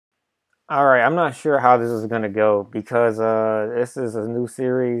All right, I'm not sure how this is gonna go because this is a new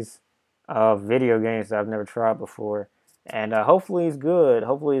series of video games that I've never tried before, and hopefully it's good.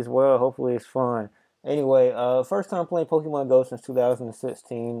 Hopefully it's well. Hopefully it's fun. Anyway, first time playing Pokemon Go since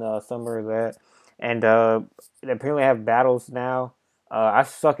 2016, summer of that, and they apparently have battles now. I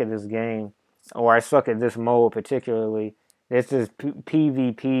suck at this game, or I suck at this mode particularly. This is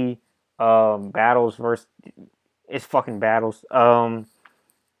PvP battles versus it's fucking battles.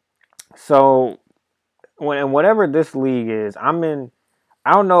 So whatever this league is, I'm in.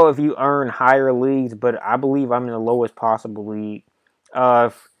 I don't know if you earn higher leagues, but I believe I'm in the lowest possible league.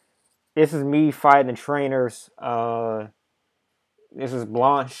 This is me fighting the trainers. This is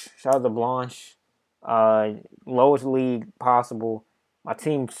Blanche. Shout out to Blanche. Uh, Lowest league possible. My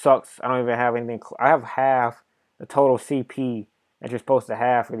team sucks. I don't even have anything. I have half the total CP that you're supposed to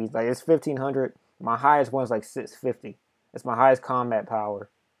have for these. Like it's 1,500. My highest one is like 650. It's my highest combat power.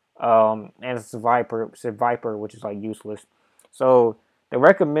 And it's a Viper, which is like useless. So the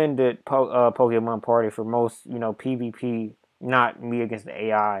recommended Pokemon party for most, PvP, not me against the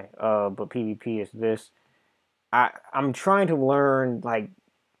AI, but PvP is this. I'm trying to learn like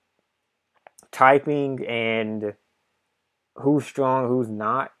typing and who's strong, who's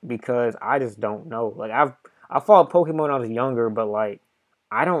not, because I just don't know. Like I fought Pokemon when I was younger, but like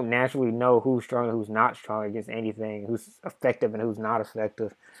I don't naturally know who's strong and who's not strong against anything, who's effective and who's not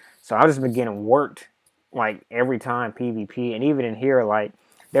effective. So I've just been getting worked like every time PvP, and even in here, like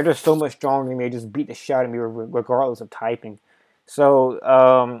they're just so much stronger than me. They just beat the shit out of me regardless of typing. So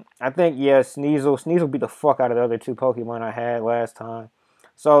I think Sneasel beat the fuck out of the other two Pokemon I had last time.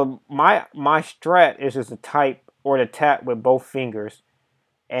 So my strat is just to type or to tap with both fingers,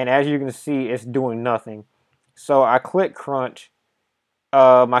 and as you can see, it's doing nothing. So I click Crunch.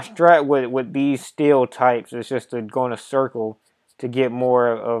 My strat with these steel types is just to go in a circle to get more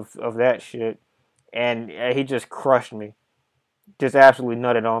of that shit, and he just crushed me, just absolutely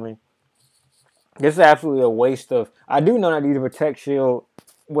nutted on me. This is absolutely a waste of. I do know I need to protect shield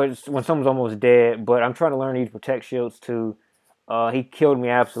when someone's almost dead, but I'm trying to learn these protect shields too. He killed me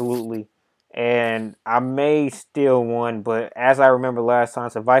absolutely, and I may steal one, but as I remember last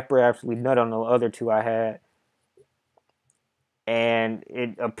time, so Viper absolutely nut on the other two I had, and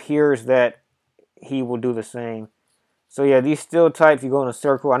it appears that he will do the same. So yeah, these steel types you go in a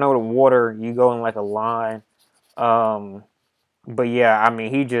circle. I know the water you go in like a line. Um, but yeah, I mean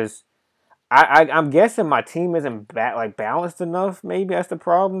he just I'm guessing my team isn't like balanced enough. Maybe that's the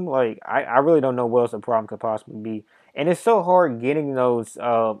problem. Like I really don't know what else the problem could possibly be. And it's so hard getting those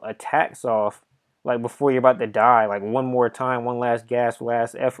attacks off, like before you're about to die. Like one more time, one last gasp,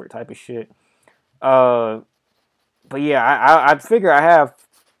 last effort type of shit. Uh, but yeah, I figure I have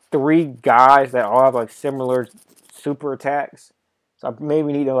three guys that all have like similar super attacks, so I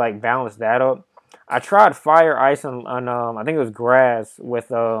maybe need to like balance that up. I tried fire, ice, and I think it was grass with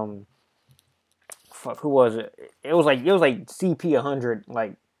fuck, who was it? It was like CP 100.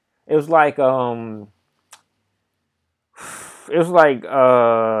 Like it was like it was like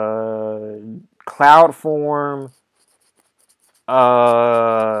cloud form,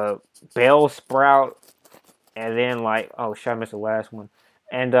 uh bell sprout, and then like oh shit, I missed the last one,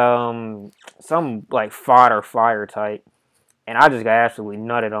 and some like fodder fire type, and I just got absolutely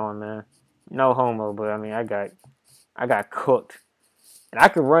nutted on, man. No homo, but I mean I got cooked, and I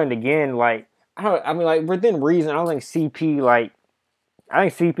could run it again. Like I mean like within reason. I don't think CP like I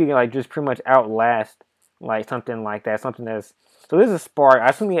think CP can like just pretty much outlast like something like that. Something that's so this is Spark. I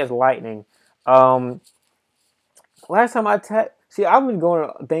assume he has lightning. Um, Last time I see, I've been going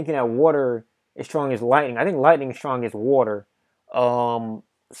thinking that water is strong as lightning. I think lightning is strong as water. Um,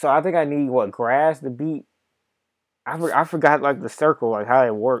 so I think I need what grass to beat. I forgot like the circle, like how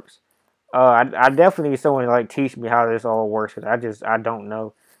it works. I definitely need someone to like teach me how this all works because I don't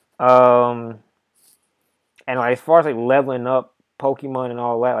know. Um, and like as far as like leveling up Pokemon and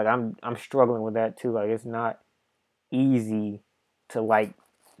all that, like I'm struggling with that too. Like it's not easy to like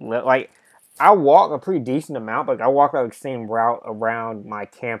I walk a pretty decent amount, but like, I walk like the same route around my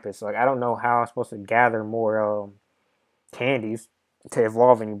campus. Like I don't know how I'm supposed to gather more candies to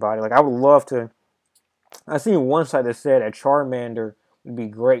evolve anybody. Like I would love to. I seen one site that said a Charmander would be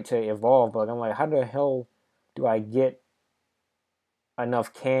great to evolve, but I'm like, how the hell do I get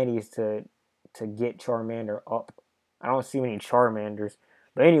enough candies to get Charmander up? I don't see many Charmanders.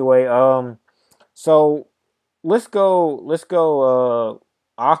 But anyway, so let's go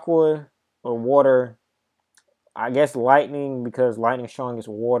aqua or water. I guess lightning because lightning is strong against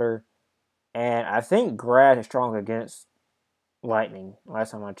water. And I think grass is strong against lightning,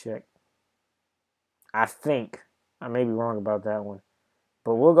 last time I checked. I think. I may be wrong about that one.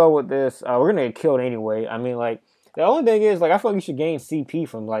 But we'll go with this. We're gonna get killed anyway. I mean, like the only thing is, like I feel like you should gain CP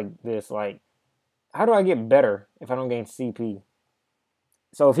from like this. Like, how do I get better if I don't gain CP?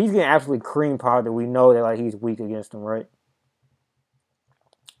 So if he's getting absolutely cream pie, then we know that like he's weak against him, right?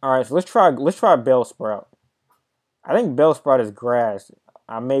 All right, so let's try Bellsprout. I think Bellsprout is grass.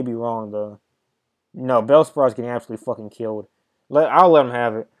 I may be wrong though. No, Bellsprout's getting absolutely fucking killed. I'll let him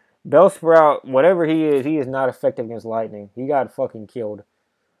have it. Bellsprout, whatever he is not effective against lightning. He got fucking killed.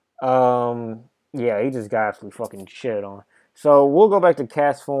 Yeah, he just got absolutely fucking shit on. So we'll go back to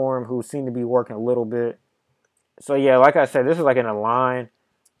Castform, who seemed to be working a little bit. So yeah, like I said, this is like in a line.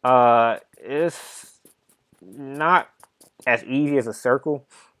 It's not as easy as a circle.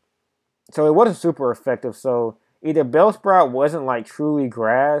 So it wasn't super effective. So either Bellsprout wasn't like truly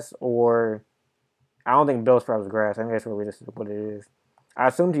grass, or I don't think Bellsprout was grass. I think that's really just what it is. I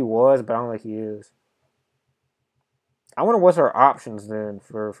assumed he was, but I don't think he is. I wonder what's our options then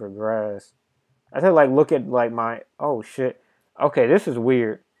for grass. I had to like look at like my oh shit. Okay, this is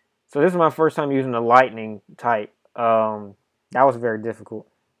weird. So this is my first time using the lightning type. That was very difficult.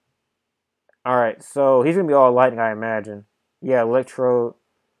 All right, so he's gonna be all lightning, I imagine. Yeah, electrode.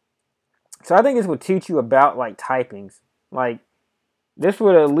 So I think this would teach you about like typings. Like this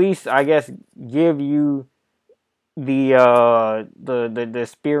would at least, I guess, give you the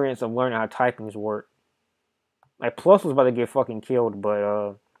experience of learning how typings work. Like Plus was about to get fucking killed,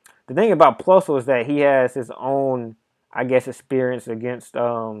 but the thing about Plus was that he has his own, I guess, experience against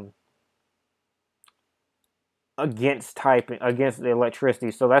typing against the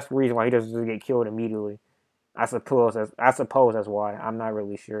electricity. So that's the reason why he doesn't get killed immediately. I suppose that's why. I'm not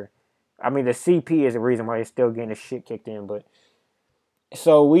really sure. I mean, the CP is the reason why he's still getting his shit kicked in, but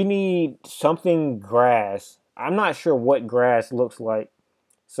so we need something grass. I'm not sure what grass looks like.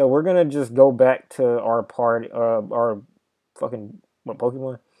 So we're gonna just go back to our fucking what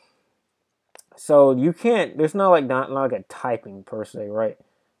Pokemon. So you can't. There's not like a typing per se, right?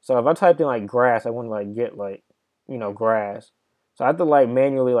 So if I typed in like grass, I wouldn't like get like grass. So I have to like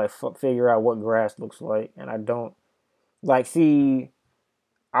manually like figure out what grass looks like, and I don't like see.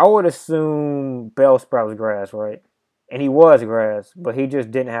 I would assume Bellsprout was grass, right? And he was grass, but he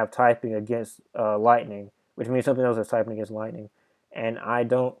just didn't have typing against lightning, which means something else is typing against lightning. And I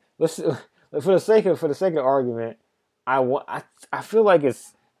don't. Let's for the sake of argument, I feel like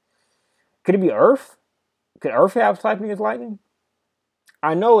it's could it be Earth? Could Earth have typing against lightning?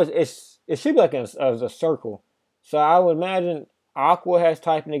 I know it should be like a circle. So I would imagine Aqua has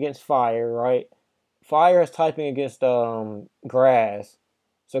typing against fire, right? Fire has typing against grass.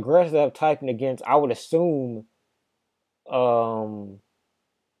 So grass have typing against. I would assume. Um,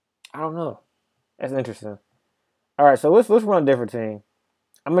 I don't know. That's interesting. All right, so let's run a different team.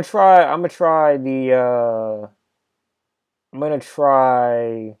 I'm gonna try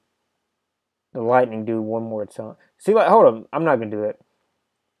the lightning dude one more time. See, like, hold on, I'm not gonna do it.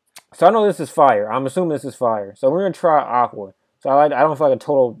 So I know this is fire. I'm assuming this is fire. So we're gonna try aqua. So I don't feel like a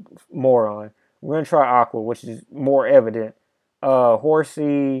total moron. We're gonna try aqua, which is more evident.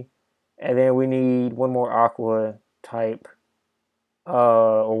 Horsey, and then we need one more aqua type,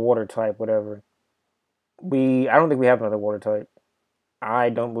 or water type, whatever. I don't think we have another water type. I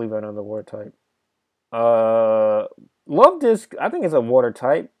don't believe I have another water type. Uh, Love Disc, I think it's a water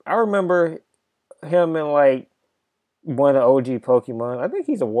type. I remember him in like one of the OG Pokemon. I think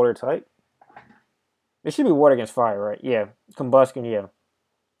he's a water type. It should be water against fire, right? Yeah. Combustion, yeah.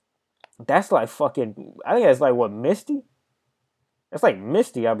 That's like fucking. I think that's like what, Misty? That's like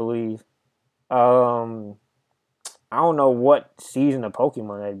Misty, I believe. Um, I don't know what season of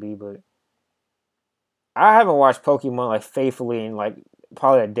Pokemon that'd be, but I haven't watched Pokemon like faithfully in like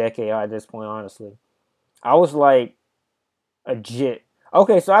probably a decade at this point, honestly. I was like a jit.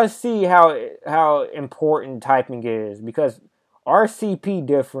 Okay, so I see how important typing is because our CP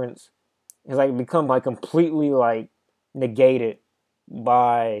difference has like become like completely like negated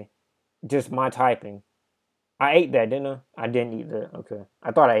by just my typing. I ate that, didn't I? I didn't eat that. Okay,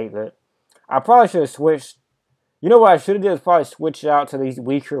 I thought I ate that. I probably should have switched. You know what I should have did is probably switch out to these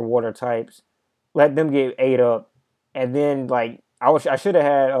weaker water types, let them get ate up, and then like I should have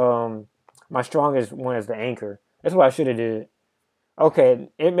had my strongest one as the anchor. That's what I should have did. Okay,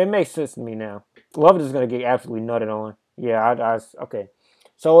 it makes sense to me now. Love is gonna get absolutely nutted on. Yeah, okay.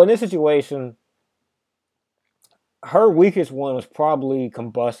 So in this situation, her weakest one was probably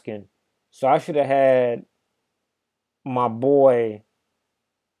Combuskin. So I should have had my boy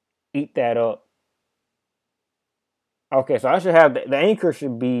eat that up. Okay, so I should have the anchor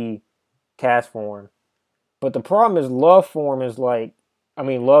should be Castform. But the problem is Love Form is like, I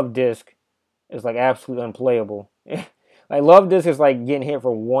mean, Love Disc is like absolutely unplayable. Like Love Disc is like getting hit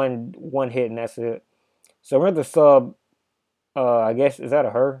for one hit and that's it. So we're at the sub. I guess is that a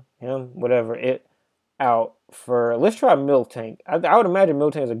her, him, whatever it out for. Let's try Miltank. I would imagine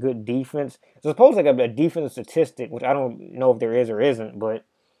Miltank is a good defense. It's supposed to like a defensive statistic, which I don't know if there is or isn't, but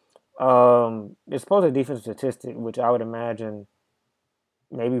it's supposed to be a defensive statistic, which I would imagine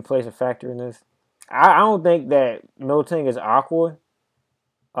maybe plays a factor in this. I don't think that Miltank is Aqua.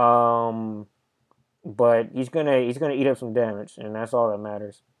 Um, but he's gonna eat up some damage, and that's all that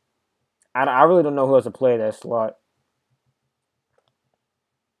matters. I really don't know who else to play that slot.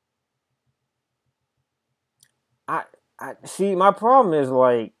 I I see my problem is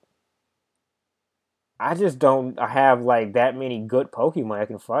like I just don't have like that many good Pokemon I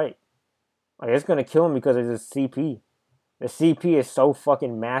can fight. Like it's gonna kill me because of this CP. The CP is so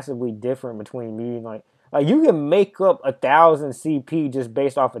fucking massively different between me and like you can make up 1,000 CP just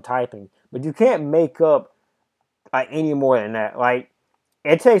based off of typing, but you can't make up like any more than that. Like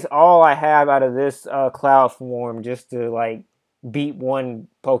it takes all I have out of this cloud form just to like beat one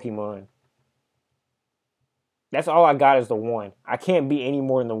Pokemon. That's all I got is the one. I can't beat any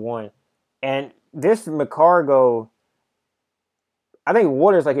more than the one. And this Macargo, I think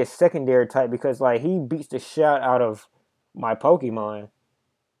water is like his secondary type because like he beats the shit out of my Pokemon.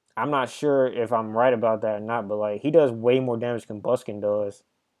 I'm not sure if I'm right about that or not, but like he does way more damage than Buskin does.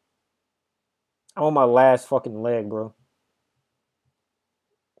 I'm on my last fucking leg, bro.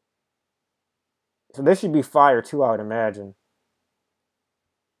 So this should be fire too, I would imagine.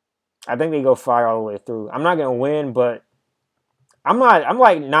 I think they go fire all the way through. I'm not gonna win, but I'm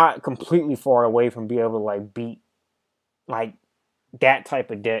like not completely far away from being able to like beat like that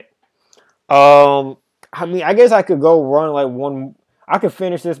type of deck. I mean, I guess I could go run like one. I could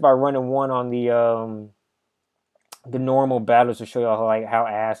finish this by running one on the normal battles to show y'all how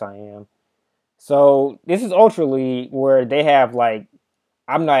ass I am. So this is Ultra League where they have like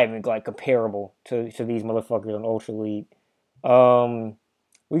I'm not even like comparable to these motherfuckers in Ultra League.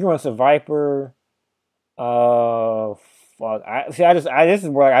 We can run some Viper. Uh, fuck. I see. This is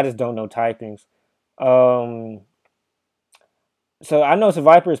where I just don't know typings. Um, so I know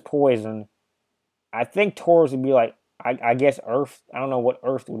Viper is poison. I think Taurus would be like I guess Earth. I don't know what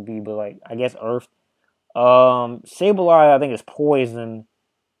Earth would be, but like I guess Earth. Sableye I think is poison.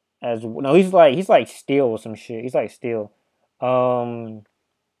 As no, he's like steel or some shit. He's like steel. Um,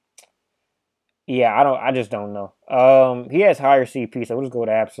 yeah, I just don't know. He has higher CP, so we'll just go with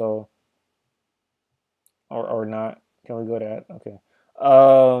Absol or not. Can we go to that? Okay.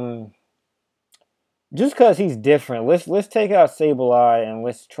 Um, just because he's different, let's take out Sableye and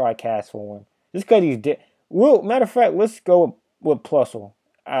let's try Castform. Just because he's well, matter of fact, let's go with Plusle.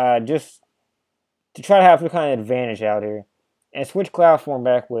 Just to try to have some kind of advantage out here, and switch Cloudform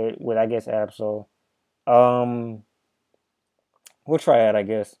back with I guess Absol. Um, we'll try that I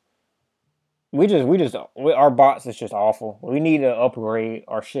guess. Our bots is just awful. We need to upgrade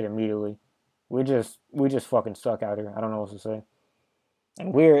our shit immediately. We just fucking suck out here. I don't know what to say.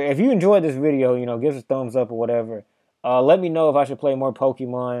 And if you enjoyed this video, give us a thumbs up or whatever. Let me know if I should play more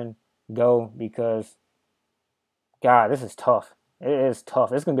Pokemon Go because God, this is tough. It is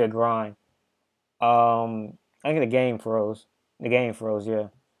tough. It's gonna be a grind. I think the game froze. The game froze, yeah.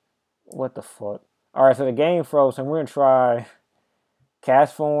 What the fuck? Alright, so the game froze, and we're gonna try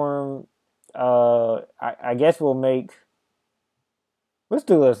Castform. I guess we'll make. Let's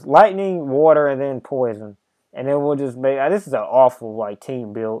do this: lightning, water, and then poison, and then we'll just make. This is an awful like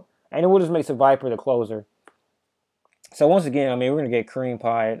team build, and then we'll just make Viper the closer. So once again, I mean, we're gonna get cream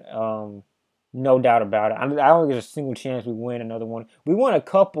pie. No doubt about it. I don't think there's a single chance we win another one. We won a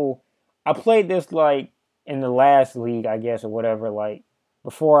couple. I played this like in the last league, I guess, or whatever. Like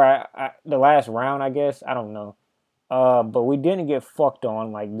before the last round, I guess. I don't know. But we didn't get fucked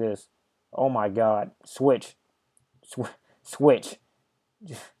on like this. Oh my god! Switch. Switch.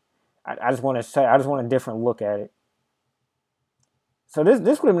 I just want to say. I just want a different look at it. So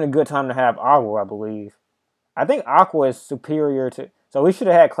this would have been a good time to have Aqua, I believe. I think Aqua is superior to. So we should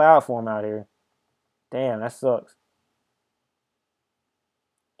have had Cloudform out here. Damn, that sucks.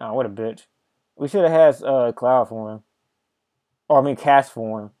 Oh, what a bitch. We should have had Cloudform. Or, I mean,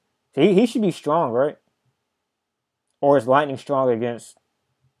 Castform. So he should be strong, right? Or is Lightning strong against...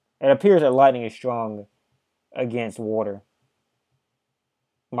 It appears that Lightning is strong against Water.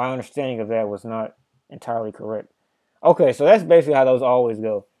 My understanding of that was not entirely correct. Okay, so that's basically how those always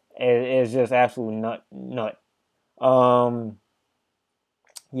go. It's just absolute nut.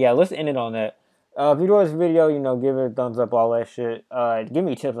 Yeah, let's end it on that. If you enjoyed this video, give it a thumbs up, all that shit. Give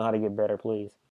me tips on how to get better, please.